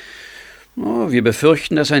tun? Oh, wir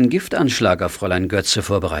befürchten, dass ein Giftanschlag auf Fräulein Götze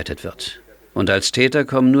vorbereitet wird. Und als Täter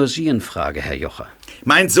kommen nur Sie in Frage, Herr Jocher.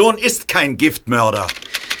 Mein Sohn ist kein Giftmörder.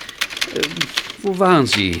 Wo waren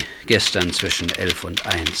Sie gestern zwischen 11 und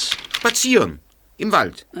 1? Spazieren. Im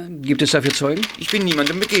Wald. Gibt es dafür Zeugen? Ich bin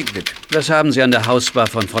niemandem begegnet. Was haben Sie an der Hausbar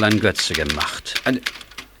von Fräulein Götze gemacht?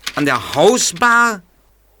 An der Hausbar?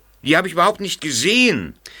 Die habe ich überhaupt nicht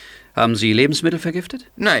gesehen. Haben Sie Lebensmittel vergiftet?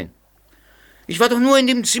 Nein. Ich war doch nur in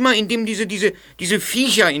dem Zimmer, in dem diese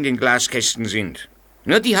Viecher in den Glaskästen sind.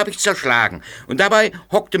 Ne, die habe ich zerschlagen. Und dabei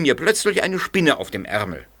hockte mir plötzlich eine Spinne auf dem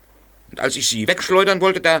Ärmel. Und als ich sie wegschleudern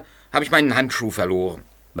wollte, da habe ich meinen Handschuh verloren.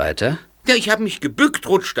 Weiter? Ja, ich habe mich gebückt,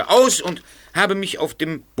 rutschte aus und habe mich auf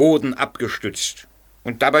dem Boden abgestützt.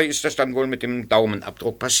 Und dabei ist das dann wohl mit dem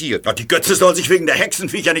Daumenabdruck passiert. Ach, die Götze soll sich wegen der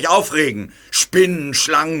Hexenviecher nicht aufregen. Spinnen,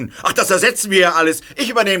 Schlangen. Ach, das ersetzen wir ja alles. Ich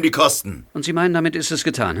übernehme die Kosten. Und Sie meinen, damit ist es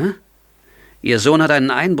getan, hä? Ihr Sohn hat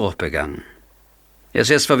einen Einbruch begangen. Er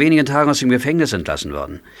ist erst vor wenigen Tagen aus dem Gefängnis entlassen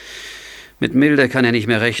worden. Mit Milde kann er nicht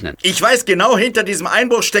mehr rechnen. Ich weiß genau, hinter diesem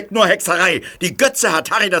Einbruch steckt nur Hexerei. Die Götze hat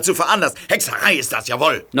Harry dazu veranlasst. Hexerei ist das,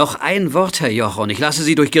 jawohl. Noch ein Wort, Herr Jocher, und ich lasse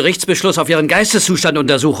Sie durch Gerichtsbeschluss auf Ihren Geisteszustand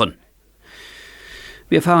untersuchen.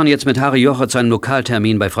 Wir fahren jetzt mit Harry Jocher zu einem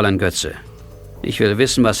Lokaltermin bei Fräulein Götze. Ich will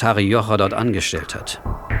wissen, was Harry Jocher dort angestellt hat.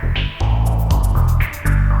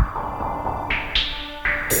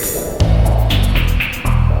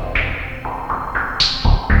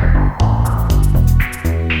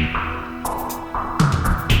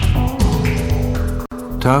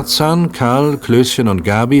 Tarzan, Karl, Klößchen und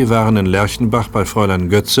Gabi waren in Lerchenbach bei Fräulein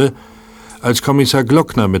Götze, als Kommissar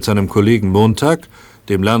Glockner mit seinem Kollegen Montag,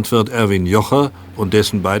 dem Landwirt Erwin Jocher und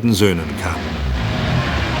dessen beiden Söhnen kam.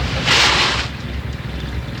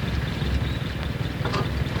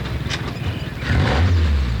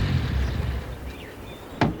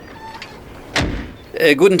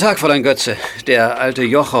 Guten Tag, Fräulein Götze. Der alte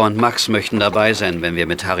Jocher und Max möchten dabei sein, wenn wir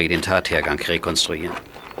mit Harry den Tathergang rekonstruieren.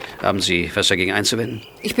 Haben Sie was dagegen einzuwenden?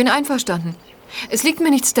 Ich bin einverstanden. Es liegt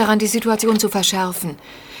mir nichts daran, die Situation zu verschärfen.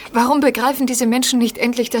 Warum begreifen diese Menschen nicht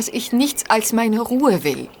endlich, dass ich nichts als meine Ruhe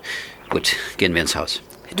will? Gut, gehen wir ins Haus.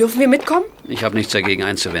 Dürfen wir mitkommen? Ich habe nichts dagegen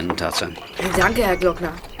einzuwenden, Tarzan. Danke, Herr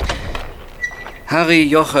Glockner. Harry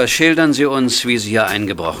Jocher, schildern Sie uns, wie Sie hier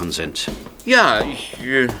eingebrochen sind. Ja,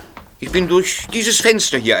 ich bin durch dieses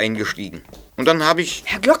Fenster hier eingestiegen. Und dann habe ich...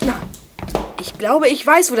 Herr Glockner, ich glaube, ich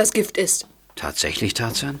weiß, wo das Gift ist. Tatsächlich,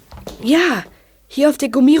 Tarzan? Ja, hier auf der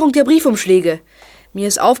Gummierung der Briefumschläge. Mir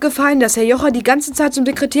ist aufgefallen, dass Herr Jocher die ganze Zeit zum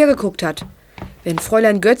Sekretär geguckt hat. Wenn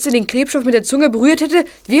Fräulein Götze den Klebstoff mit der Zunge berührt hätte,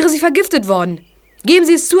 wäre sie vergiftet worden. Geben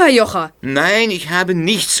Sie es zu, Herr Jocher. Nein, ich habe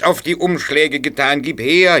nichts auf die Umschläge getan. Gib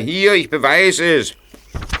her, hier, ich beweise es.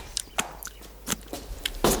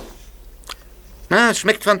 Na, es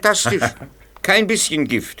schmeckt fantastisch. Kein bisschen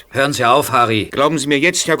Gift. Hören Sie auf, Harry. Glauben Sie mir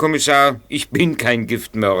jetzt, Herr Kommissar, ich bin kein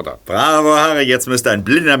Giftmörder. Bravo, Harry. Jetzt müsste ein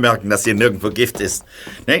Blinder merken, dass hier nirgendwo Gift ist.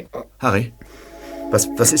 Nee, Harry,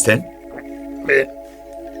 was ist denn?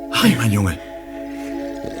 Harry, mein Junge.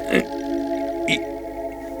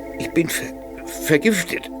 Ich bin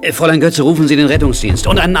vergiftet. Fräulein Götze, rufen Sie den Rettungsdienst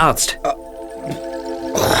und einen Arzt.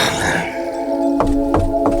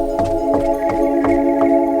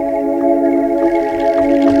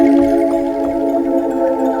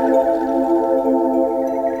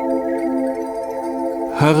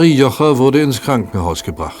 Harry Jocher wurde ins Krankenhaus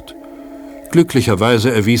gebracht.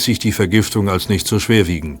 Glücklicherweise erwies sich die Vergiftung als nicht so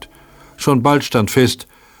schwerwiegend. Schon bald stand fest,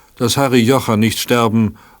 dass Harry Jocher nicht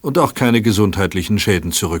sterben und auch keine gesundheitlichen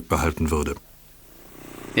Schäden zurückbehalten würde.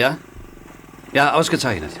 Ja? Ja,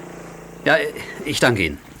 ausgezeichnet. Ja, ich danke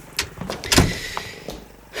Ihnen.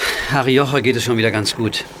 Harry Jocher geht es schon wieder ganz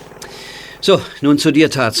gut. So, nun zu dir,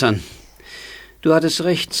 Tarzan. Du hattest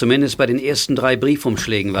recht, zumindest bei den ersten 3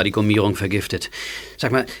 Briefumschlägen war die Gummierung vergiftet.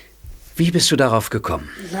 Sag mal, wie bist du darauf gekommen?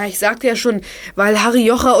 Na, ich sagte ja schon, weil Harry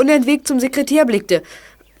Jocher unentwegt zum Sekretär blickte.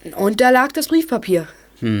 Und da lag das Briefpapier.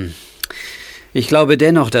 Ich glaube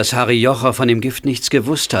dennoch, dass Harry Jocher von dem Gift nichts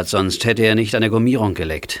gewusst hat, sonst hätte er nicht an der Gummierung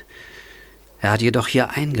geleckt. Er hat jedoch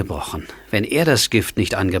hier eingebrochen. Wenn er das Gift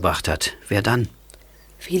nicht angebracht hat, wer dann?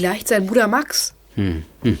 Vielleicht sein Bruder Max.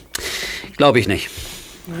 Glaube ich nicht.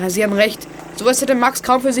 Na, Sie haben recht. Sowas hätte Max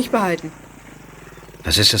kaum für sich behalten.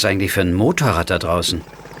 Was ist das eigentlich für ein Motorrad da draußen?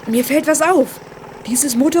 Mir fällt was auf.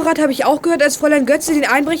 Dieses Motorrad habe ich auch gehört, als Fräulein Götze den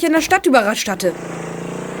Einbrecher in der Stadt überrascht hatte.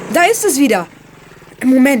 Da ist es wieder.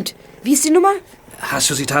 Moment, wie ist die Nummer?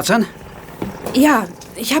 Hast du sie, Tarzan? Ja,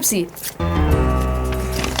 ich hab sie.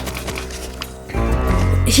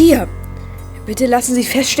 Hier. Bitte lassen Sie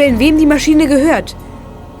feststellen, wem die Maschine gehört.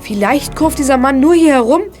 Vielleicht kurft dieser Mann nur hier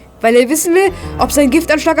herum, weil er wissen will, ob sein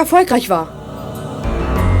Giftanschlag erfolgreich war.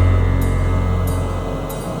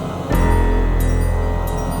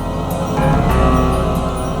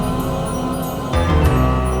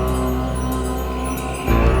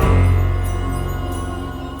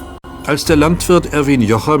 Als der Landwirt Erwin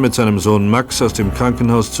Jocher mit seinem Sohn Max aus dem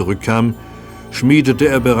Krankenhaus zurückkam, schmiedete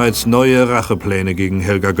er bereits neue Rachepläne gegen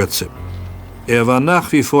Helga Götze. Er war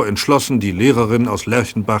nach wie vor entschlossen, die Lehrerin aus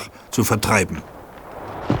Lerchenbach zu vertreiben.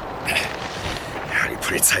 Ja, die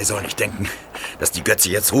Polizei soll nicht denken, dass die Götze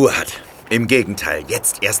jetzt Ruhe hat. Im Gegenteil,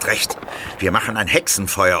 jetzt erst recht. Wir machen ein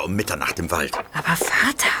Hexenfeuer um Mitternacht im Wald. Aber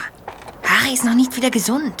Vater, Harry ist noch nicht wieder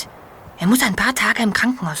gesund. Er muss ein paar Tage im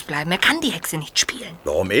Krankenhaus bleiben. Er kann die Hexe nicht spielen.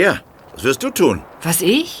 Warum er? Was wirst du tun? Was,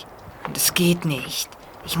 ich? Das geht nicht.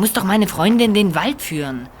 Ich muss doch meine Freundin in den Wald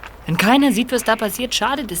führen. Wenn keiner sieht, was da passiert,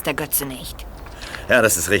 schadet es der Götze nicht. Ja,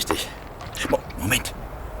 das ist richtig. Moment.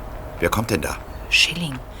 Wer kommt denn da?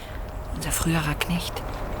 Schilling, unser früherer Knecht.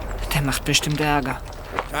 Der macht bestimmt Ärger.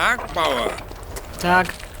 Tag, Bauer. Tag.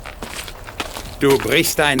 Du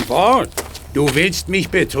brichst dein Wort. Du willst mich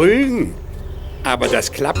betrügen. Aber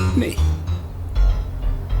das klappt nicht.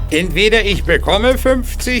 Entweder ich bekomme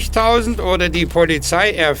 50.000 oder die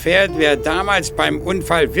Polizei erfährt, wer damals beim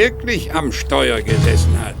Unfall wirklich am Steuer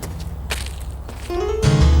gesessen hat.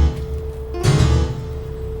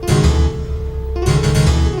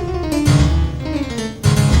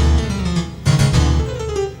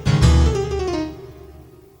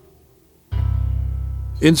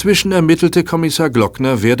 Inzwischen ermittelte Kommissar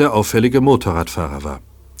Glockner, wer der auffällige Motorradfahrer war.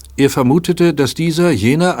 Er vermutete, dass dieser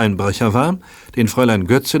jener Einbrecher war, den Fräulein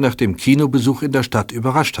Götze nach dem Kinobesuch in der Stadt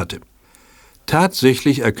überrascht hatte.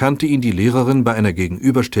 Tatsächlich erkannte ihn die Lehrerin bei einer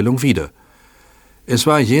Gegenüberstellung wieder. Es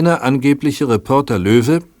war jener angebliche Reporter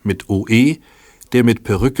Löwe mit OE, der mit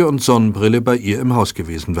Perücke und Sonnenbrille bei ihr im Haus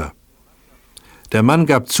gewesen war. Der Mann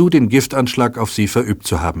gab zu, den Giftanschlag auf sie verübt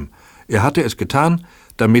zu haben. Er hatte es getan,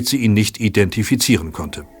 damit sie ihn nicht identifizieren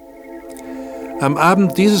konnte. Am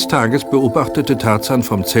Abend dieses Tages beobachtete Tarzan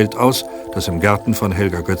vom Zelt aus, das im Garten von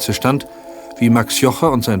Helga Götze stand, wie Max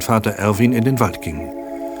Jocher und sein Vater Erwin in den Wald gingen.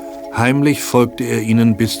 Heimlich folgte er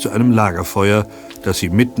ihnen bis zu einem Lagerfeuer, das sie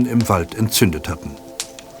mitten im Wald entzündet hatten.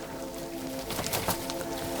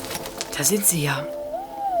 Da sind sie ja.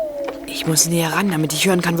 Ich muss näher ran, damit ich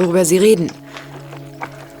hören kann, worüber sie reden.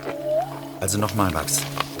 Also nochmal, Max.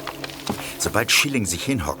 Sobald Schilling sich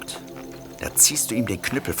hinhockt, da ziehst du ihm den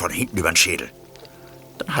Knüppel von hinten über den Schädel.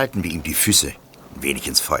 Dann halten wir ihm die Füße ein wenig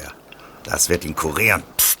ins Feuer. Das wird ihn kurieren.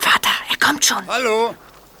 Psst, Vater, er kommt schon. Hallo,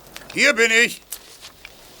 hier bin ich.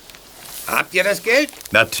 Habt ihr das Geld?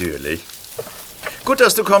 Natürlich. Gut,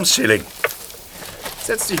 dass du kommst, Schilling.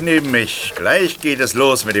 Setz dich neben mich. Gleich geht es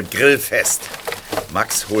los mit dem Grillfest.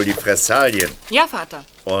 Max, hol die Fressalien. Ja, Vater.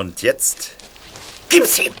 Und jetzt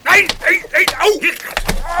gib's ihm. Nein, nein, nein, au!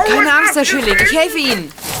 Keine Angst, Herr Schilling, ich helfe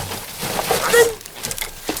Ihnen.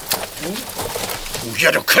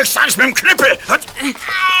 Ja, du kriegst alles mit dem Knüppel.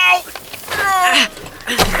 Au!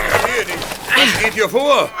 Was geht hier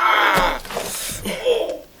vor?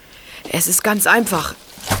 Es ist ganz einfach.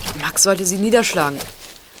 Max sollte sie niederschlagen.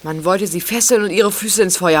 Man wollte sie fesseln und ihre Füße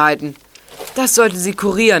ins Feuer halten. Das sollte sie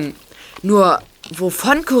kurieren. Nur,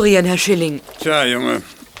 wovon kurieren, Herr Schilling? Tja, Junge,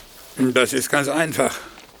 das ist ganz einfach.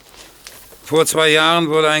 Vor 2 Jahren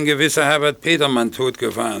wurde ein gewisser Herbert Petermann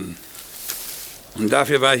totgefahren. Und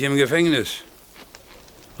dafür war ich im Gefängnis.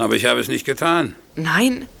 Aber ich habe es nicht getan.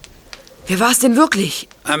 Nein? Wer war es denn wirklich?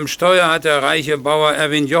 Am Steuer hat der reiche Bauer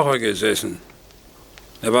Erwin Jocher gesessen.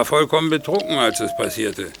 Er war vollkommen betrunken, als es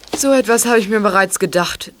passierte. So etwas habe ich mir bereits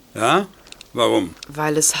gedacht. Ja? Warum?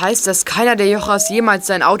 Weil es heißt, dass keiner der Jochers jemals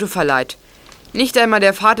sein Auto verleiht. Nicht einmal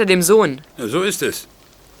der Vater dem Sohn. Ja, so ist es.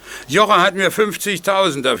 Jocher hat mir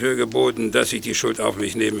 50.000 dafür geboten, dass ich die Schuld auf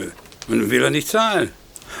mich nehme. Und will er nicht zahlen.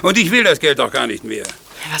 Und ich will das Geld doch gar nicht mehr.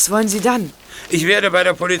 Was wollen Sie dann? Ich werde bei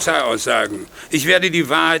der Polizei aussagen. Ich werde die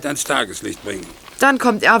Wahrheit ans Tageslicht bringen. Dann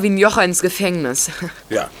kommt Erwin Jocher ins Gefängnis.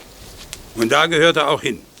 Ja. Und da gehört er auch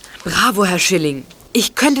hin. Bravo, Herr Schilling.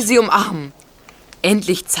 Ich könnte Sie umarmen.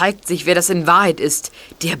 Endlich zeigt sich, wer das in Wahrheit ist.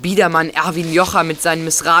 Der Biedermann Erwin Jocher mit seinen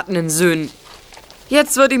missratenen Söhnen.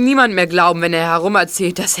 Jetzt wird ihm niemand mehr glauben, wenn er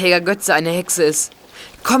herumerzählt, dass Helga Götze eine Hexe ist.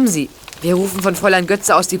 Kommen Sie, wir rufen von Fräulein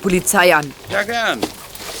Götze aus die Polizei an. Ja, gern.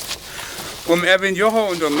 Um Erwin Jocher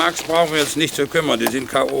und um Max brauchen wir uns nicht zu kümmern, die sind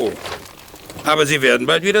K.O. Aber sie werden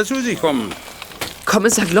bald wieder zu sich kommen.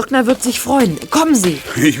 Kommissar Glockner wird sich freuen. Kommen Sie.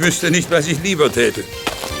 Ich wüsste nicht, was ich lieber täte.